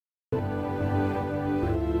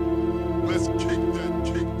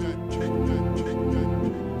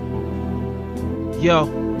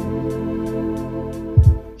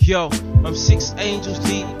Yo, I'm 6 angels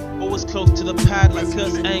deep, always close to the pad like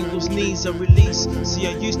cursed angles, knees are released. See,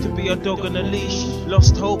 I used to be a dog on a leash,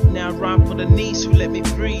 lost hope, now I rhyme for the niece who let me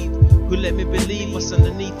breathe, who let me believe what's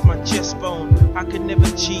underneath my chest bone. I could never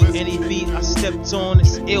cheat any beat I stepped on,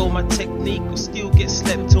 it's ill, my technique will still get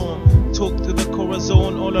slept on. Talk to the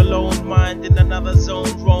corazon all alone, mind in another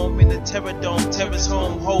zone, roam in the terror dome, terror's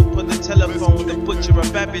home, hope on the telephone, the butcher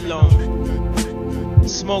of Babylon.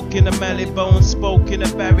 Smoking a mallet bone, spoke in a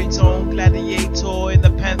baritone, gladiator in the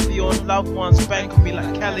pantheon, loved ones bank on me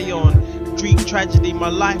like Callion. Greek tragedy, my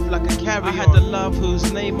life like a carry-on. I had a love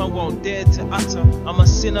whose name I won't dare to utter. I'm a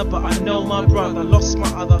sinner but I know my brother, lost my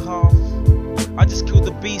other half. I just killed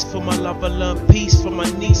the beast for my love, I learned peace from my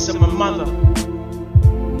niece and my mother.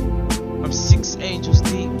 I'm 6 angels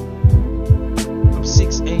deep, I'm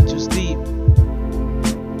 6 angels deep.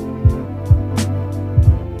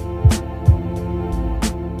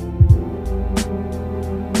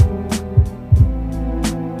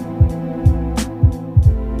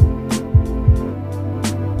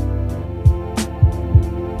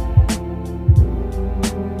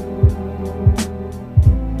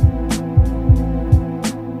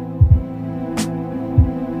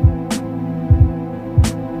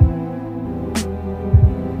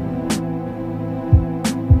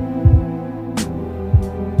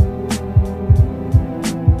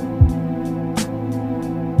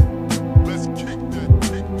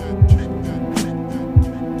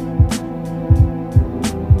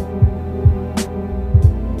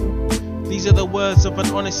 These are the words of an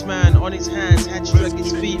honest man, on his hands had to drag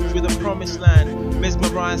his feet through the promised land.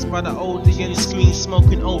 Mesmerized by the Odeon screen,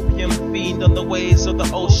 smoking opium, fiend on the waves of the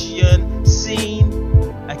ocean. Seen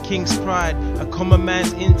a king's pride, a common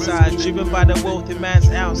man's inside, driven by the wealthy man's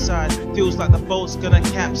outside. Feels like the boat's gonna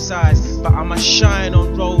capsize, but I must shine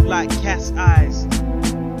on road like cat's eyes.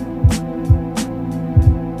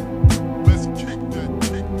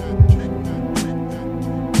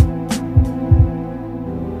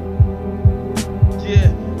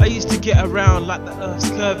 I used to get around like the earth's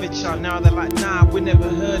curvature. Now they're like, nah, we never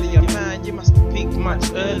heard of you. Man, you must have peaked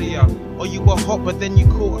much earlier. Or you were hot but then you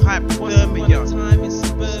caught hypothermia. Time in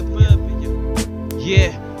suburbia.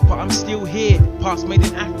 Yeah, but I'm still here. Past made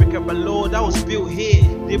in Africa, but Lord, I was built here.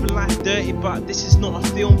 Living life dirty, but this is not a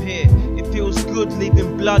film here. It feels good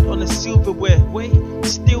leaving blood on the silverware. Wait,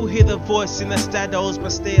 still hear the voice in the stados,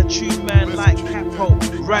 but stay a true man like Capo,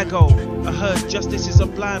 Rago. I heard justice is a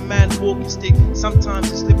blind man walking stick.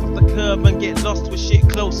 Sometimes I slip off the curb and get lost with shit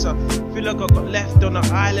closer. Feel like I got left on an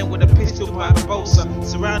island with a pistol by Barbosa,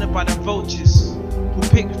 surrounded by the vultures who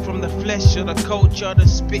pick from the flesh of the culture, to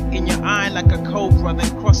spit in your eye like a cobra,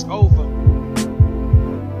 then cross over.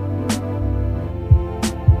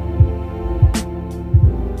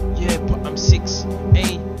 Yeah, but I'm 6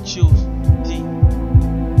 angels deep.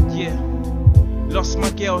 Yeah. Lost my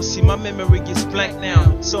girl, see my memory is blank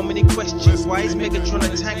now. So many questions, why is Megatron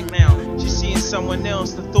a tank now? She's seeing someone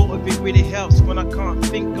else, the thought of it really helps when I can't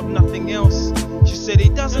think of nothing else. She said he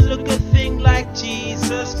doesn't look a thing like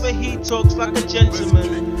Jesus, but he talks like a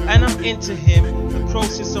gentleman, and I'm into him. The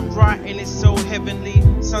process of writing is so heavenly.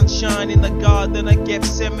 Sunshine in the garden of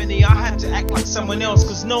Gethsemane. I had to act like someone else,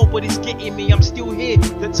 cause nobody's getting me. I'm still here,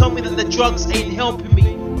 they tell me that the drugs ain't helping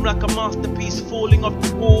me. I'm like a masterpiece falling off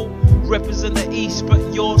the wall. Represent the East, but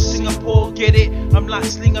you're Singapore, get it? I'm like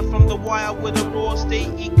Slinger from The Wire with a raw state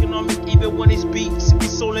economic. Even when it's beats,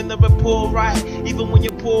 it's all in the report, right? Even when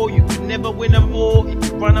you're poor, you could never win a war.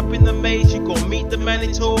 If you run up in the maze, you gon' meet the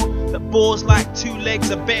Manitou. The boars like 2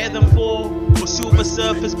 legs are better than 4, or Silver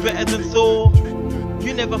Surfer's better than Thor.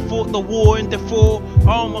 You never fought the war in Darfur.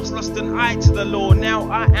 I almost lost an eye to the law, now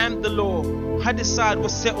I am the law. I decide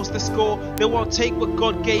what settles the score. They won't take what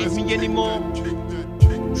God gave me anymore.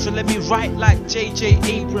 So let me write like J.J.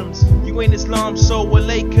 Abrams. You ain't Islam, so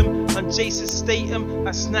alaikum. I'm Jason Statham.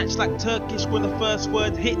 I snatch like Turkish when the first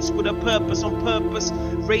word hits with a purpose, on purpose.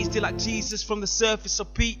 Raised it like Jesus from the surface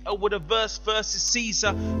of Peter with a verse versus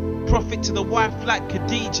Caesar. Prophet to the wife like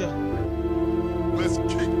Khadijah. Let's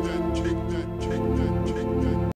kick that.